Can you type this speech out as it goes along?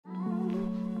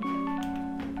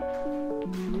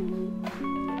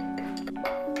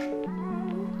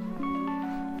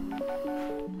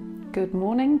Good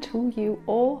morning to you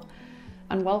all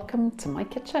and welcome to my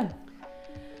kitchen.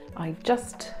 I've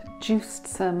just juiced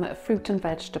some fruit and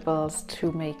vegetables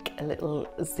to make a little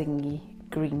zingy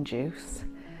green juice.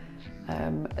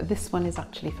 This one is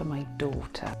actually for my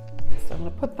daughter. So I'm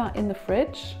going to put that in the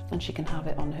fridge and she can have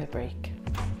it on her break.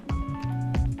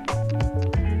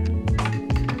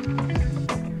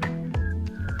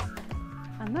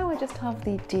 And now I just have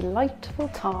the delightful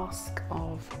task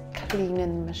of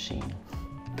cleaning the machine.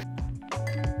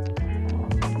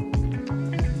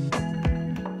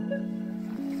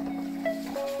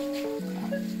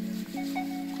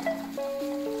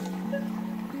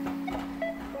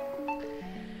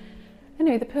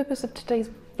 Anyway, the purpose of today's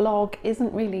vlog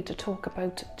isn't really to talk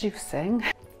about juicing.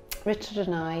 Richard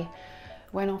and I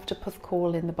went off to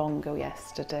Porthcawl in the Bongo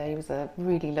yesterday. It was a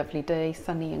really lovely day,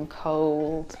 sunny and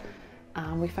cold,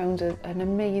 and we found an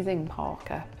amazing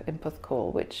park up in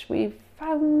Porthcawl, which we've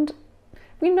known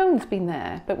it's been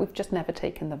there, but we've just never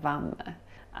taken the van there.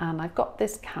 And I've got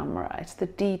this camera, it's the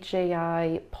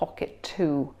DJI Pocket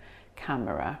 2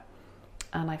 camera,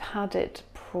 and I've had it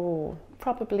for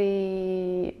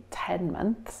probably 10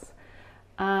 months,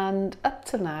 and up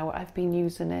to now I've been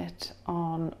using it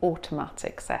on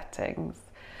automatic settings,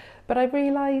 but I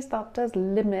realised that does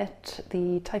limit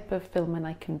the type of filming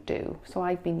I can do, so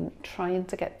I've been trying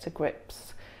to get to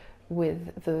grips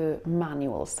with the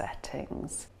manual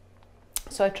settings.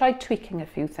 So I tried tweaking a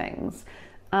few things,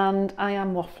 and I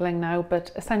am waffling now,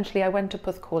 but essentially I went to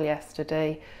Porthcawl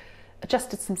yesterday,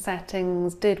 adjusted some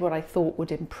settings, did what I thought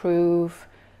would improve,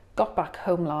 got back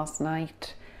home last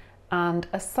night, and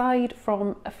aside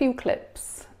from a few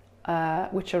clips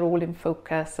which are all in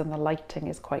focus and the lighting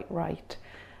is quite right,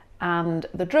 and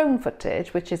the drone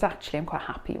footage, which is actually I'm quite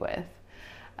happy with,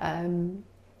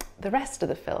 the rest of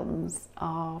the films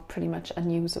are pretty much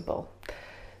unusable.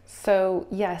 So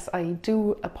yes, I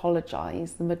do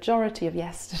apologise. The majority of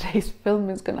yesterday's film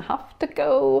is going to have to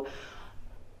go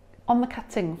on the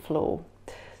cutting floor.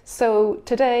 So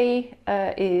today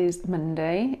is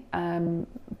Monday,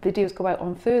 videos go out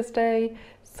on Thursday,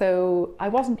 so I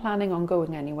wasn't planning on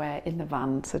going anywhere in the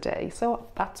van today, so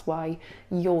that's why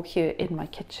you're here in my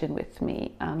kitchen with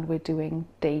me and we're doing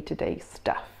day-to-day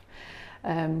stuff.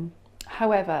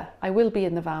 However, I will be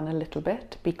in the van a little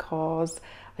bit because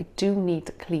I do need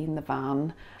to clean the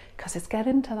van, because it's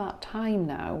getting to that time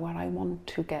now where I want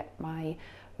to get my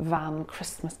van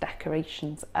Christmas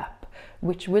decorations up,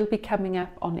 which will be coming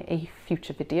up on a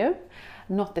future video.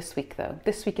 Not this week though.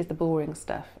 This week is the boring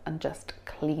stuff and just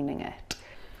cleaning it.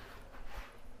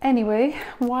 Anyway,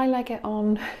 while I get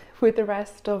on with the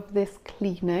rest of this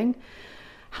cleaning,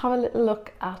 have a little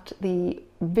look at the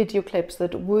video clips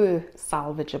that were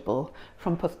salvageable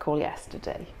from Porthcawl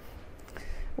yesterday.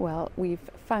 Well, we've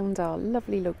found our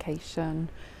lovely location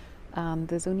and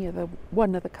there's only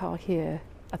one other car here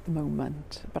at the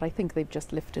moment, but I think they've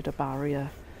just lifted a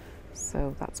barrier,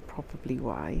 so that's probably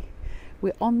why.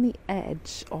 We're on the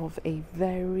edge of a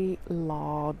very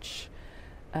large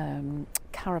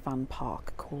caravan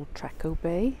park called Chez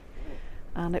Imp,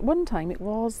 and at one time it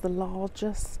was the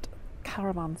largest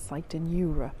caravan site in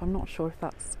Europe. I'm not sure if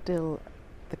that's still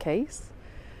the case,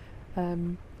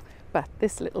 but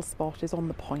this little spot is on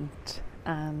the point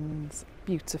and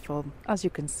beautiful, as you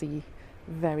can see,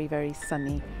 very, very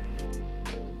sunny.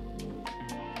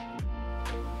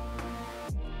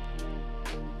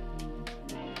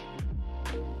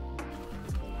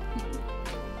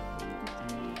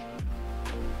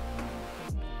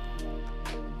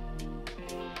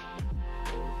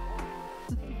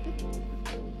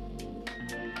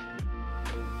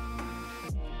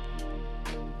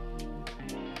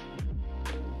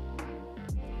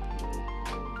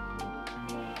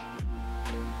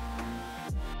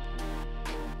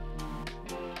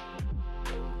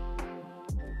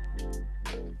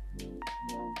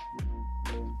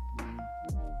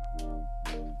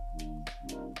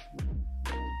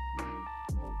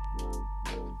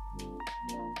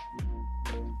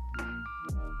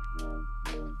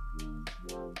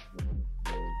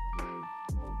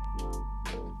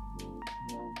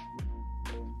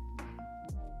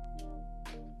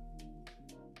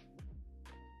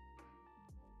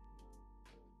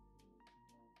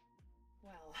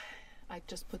 Well, I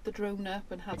just put the drone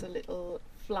up and had a little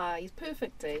fly.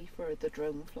 Perfect day for the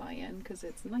drone flying because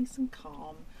it's nice and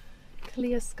calm,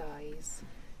 clear skies.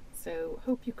 So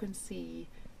hope you can see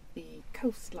the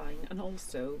coastline and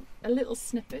also a little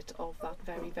snippet of that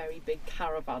very, very big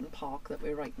caravan park that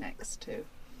we're right next to.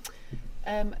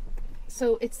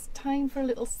 So it's time for a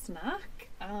little snack,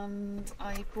 and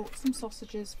I brought some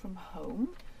sausages from home.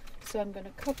 So I'm going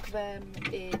to cook them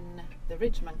in the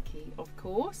Ridge Monkey, of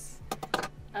course,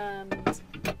 and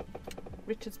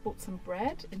Richard's bought some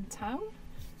bread in town,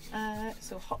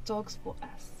 so hot dogs for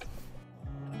us.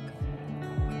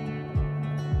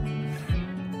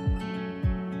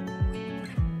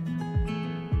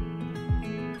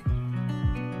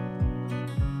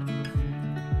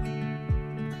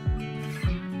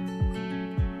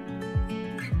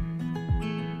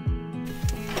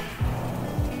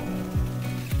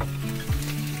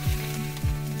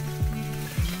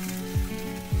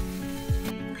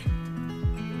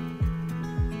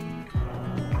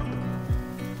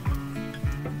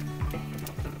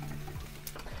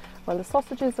 Well, the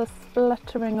sausages are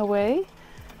spluttering away,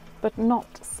 but not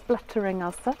spluttering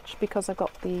as such because I've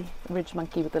got the ridge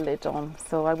monkey with the lid on.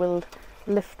 So I will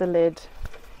lift the lid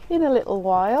in a little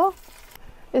while.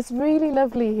 It's really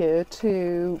lovely here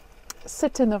to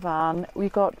sit in the van.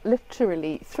 We've got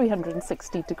literally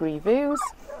 360-degree views.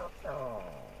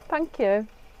 Thank you.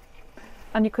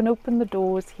 And you can open the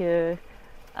doors here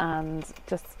and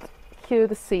just hear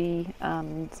the sea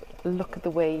and look at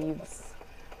the waves.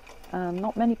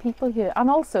 Not many people here, and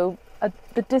also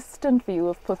the distant view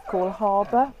of Porthcawl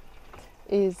Harbour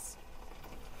is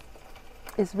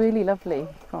really lovely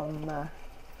from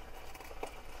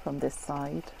this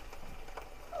side.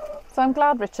 So I'm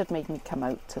glad Richard made me come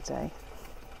out today.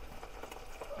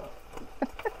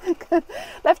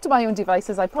 Left to my own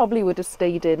devices, I probably would have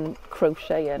stayed in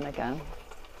crocheting again.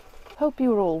 Hope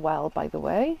you were all well, by the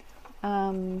way,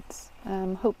 and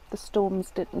hope the storms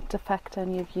didn't affect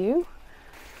any of you.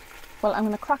 Well, I'm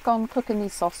going to crack on cooking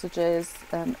these sausages.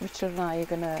 Richard and I are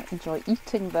going to enjoy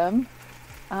eating them,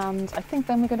 and I think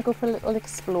then we're going to go for a little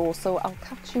explore, so I'll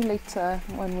catch you later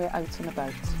when we're out and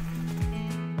about.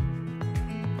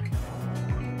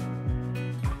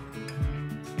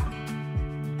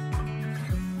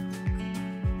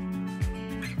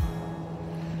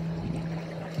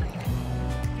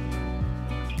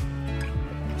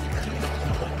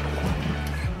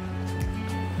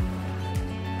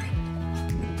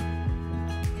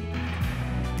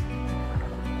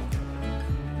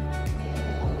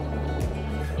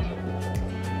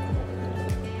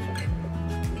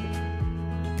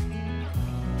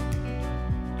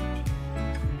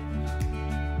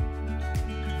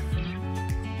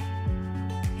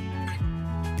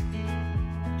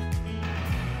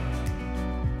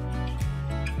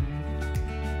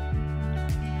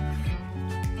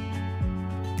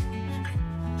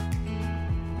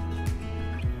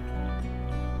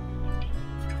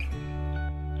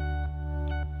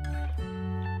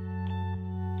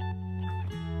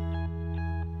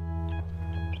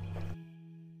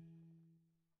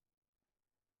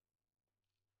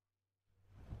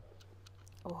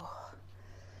 Oh,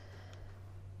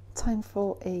 time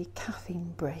for a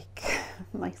caffeine break.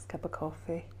 Nice cup of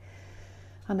coffee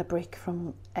and a break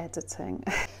from editing.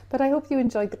 But I hope you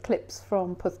enjoyed the clips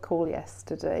from Porthcawl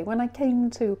yesterday. When I came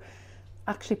to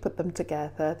actually put them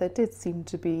together, there did seem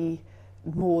to be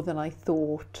more than I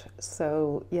thought.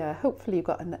 So yeah, hopefully you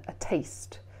got a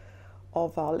taste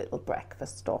of our little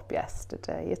breakfast stop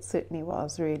yesterday. It certainly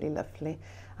was really lovely.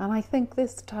 And I think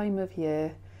this time of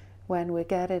year, when we're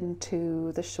getting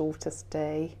to the shortest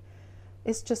day,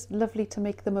 it's just lovely to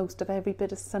make the most of every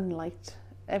bit of sunlight,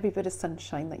 every bit of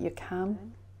sunshine that you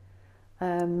can.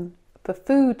 For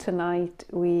food tonight,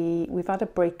 we've had a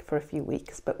break for a few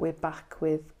weeks, but we're back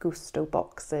with Gousto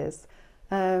boxes.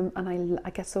 And I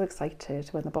get so excited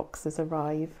when the boxes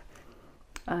arrive.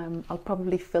 I'll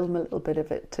probably film a little bit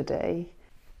of it today.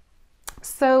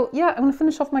 So yeah, I'm going to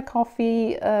finish off my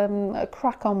coffee,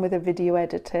 crack on with the video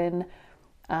editing,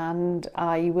 and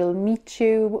I will meet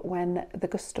you when the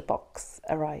Gousto box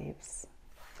arrives.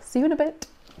 See you in a bit.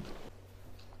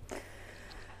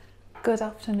 Good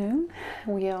afternoon.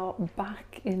 We are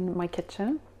back in my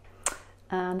kitchen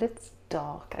and it's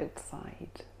dark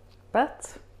outside,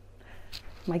 but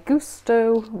my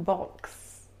Gousto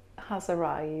box has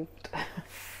arrived.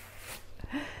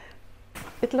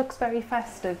 It looks very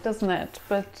festive, doesn't it?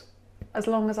 But as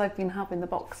long as I've been having the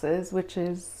boxes, which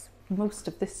is most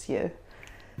of this year,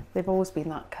 they've always been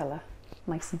that colour,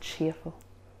 nice and cheerful.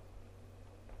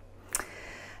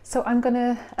 So I'm going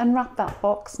to unwrap that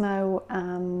box now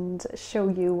and show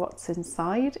you what's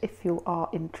inside if you are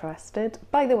interested.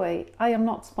 By the way, I am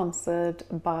not sponsored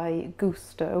by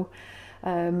Gousto.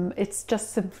 It's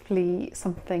just simply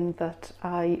something that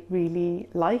I really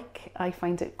like. I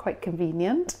find it quite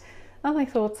convenient, and I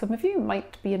thought some of you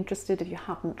might be interested if you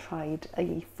haven't tried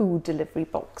a food delivery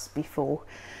box before.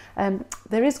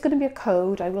 There is going to be a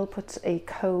code. I will put a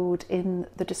code in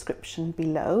the description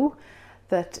below,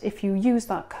 that if you use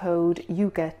that code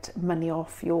you get money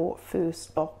off your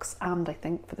first box, and I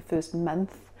think for the first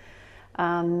month.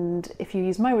 and if you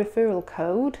use my referral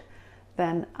code,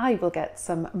 then I will get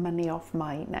some money off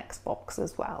my next box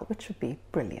as well, which would be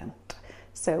brilliant.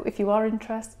 So if you are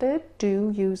interested,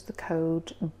 do use the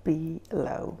code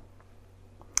below.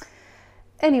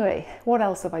 Anyway, what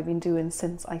else have I been doing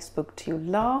since I spoke to you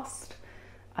last?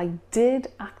 I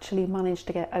did actually manage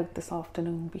to get out this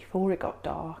afternoon before it got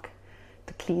dark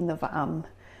to clean the van.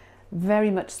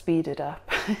 Very much speeded up.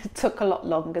 It took a lot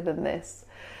longer than this,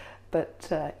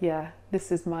 but yeah,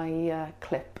 this is my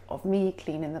clip of me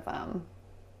cleaning the van.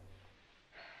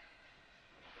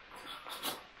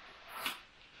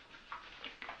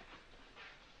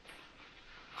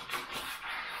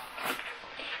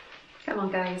 Come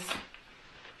on guys,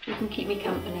 you can keep me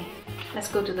company. Let's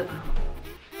go to the van.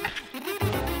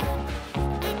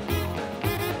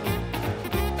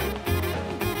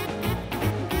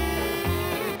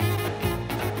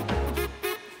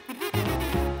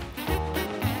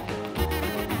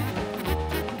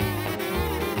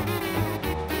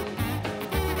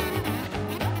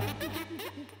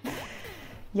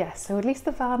 Yes, so at least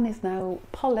the van is now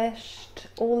polished.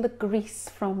 All the grease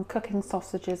from cooking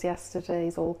sausages yesterday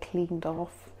is all cleaned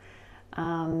off,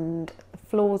 and the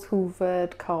floor's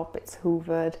hoovered, carpet's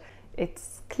hoovered.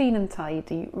 It's clean and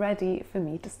tidy, ready for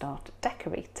me to start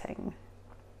decorating.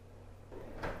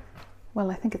 Well,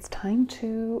 I think it's time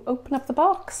to open up the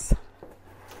box.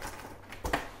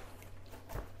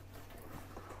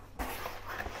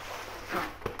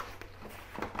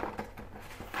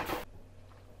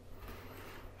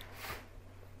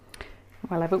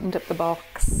 Well, I've opened up the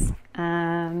box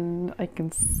and I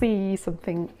can see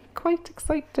something quite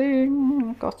exciting.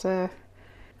 I've got some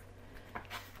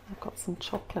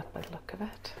chocolate by the look of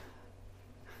it.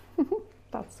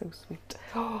 That's so sweet.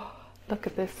 Oh, look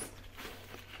at this.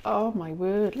 Oh my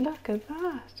word, look at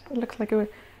that. It looks like a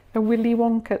Willy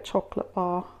Wonka chocolate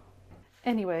bar.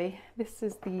 Anyway, this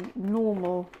is the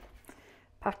normal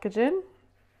packaging.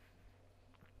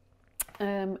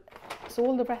 So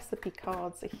all the recipe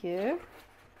cards are here.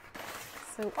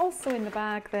 So also in the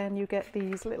bag then you get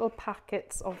these little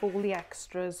packets of all the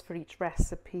extras for each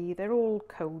recipe. They're all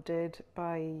coded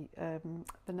by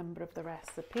the number of the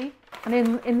recipe.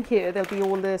 And in here there'll be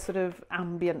all the sort of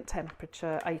ambient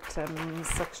temperature items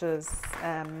such as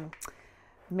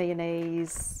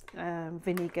mayonnaise,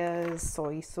 vinegars,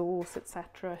 soy sauce,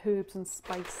 etc., herbs and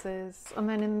spices. And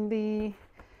then in the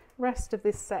rest of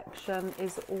this section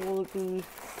is all the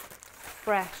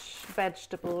fresh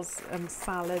vegetables and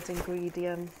salad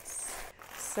ingredients.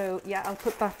 So yeah, I'll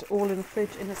put that all in the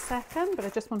fridge in a second, but I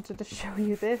just wanted to show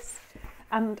you this.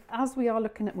 And as we are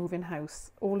looking at moving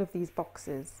house, all of these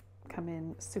boxes come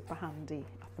in super handy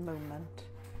at the moment.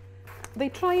 They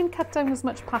try and cut down as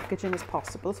much packaging as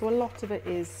possible, so a lot of it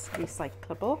is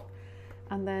recyclable.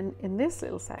 And then in this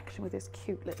little section with this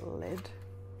cute little lid,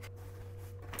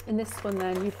 in this one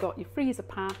then you've got your freezer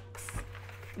packs,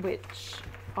 which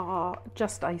are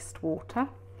just iced water,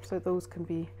 so those can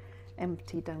be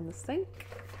emptied down the sink.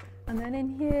 And then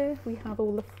in here we have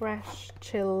all the fresh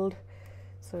chilled,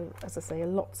 so as I say,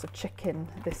 lots of chicken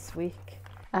this week.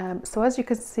 So as you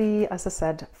can see, as I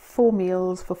said, 4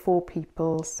 meals for 4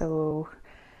 people, so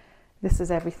this is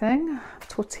everything.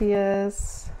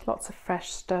 Tortillas, lots of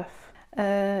fresh stuff.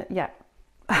 Yeah,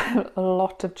 a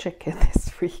lot of chicken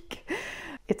this week.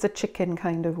 It's a chicken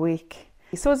kind of week.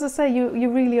 So as I say, you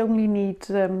really only need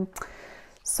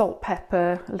salt,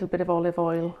 pepper, a little bit of olive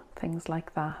oil, things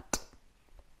like that.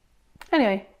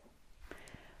 Anyway,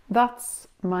 that's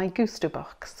my Gousto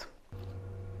box.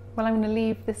 Well, I'm going to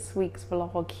leave this week's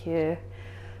vlog here.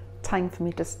 Time for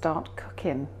me to start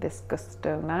cooking this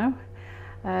Gousto now.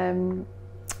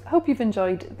 Hope you've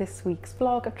enjoyed this week's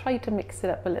vlog. I've tried to mix it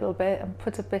up a little bit and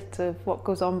put a bit of what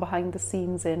goes on behind the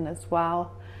scenes in as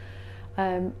well.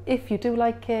 If you do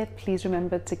like it, please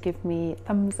remember to give me a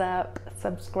thumbs up,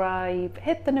 subscribe,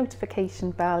 hit the notification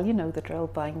bell, you know the drill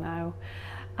by now.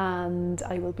 And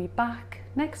I will be back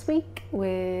next week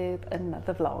with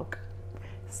another vlog.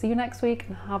 See you next week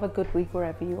and have a good week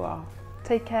wherever you are.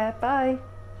 Take care, bye.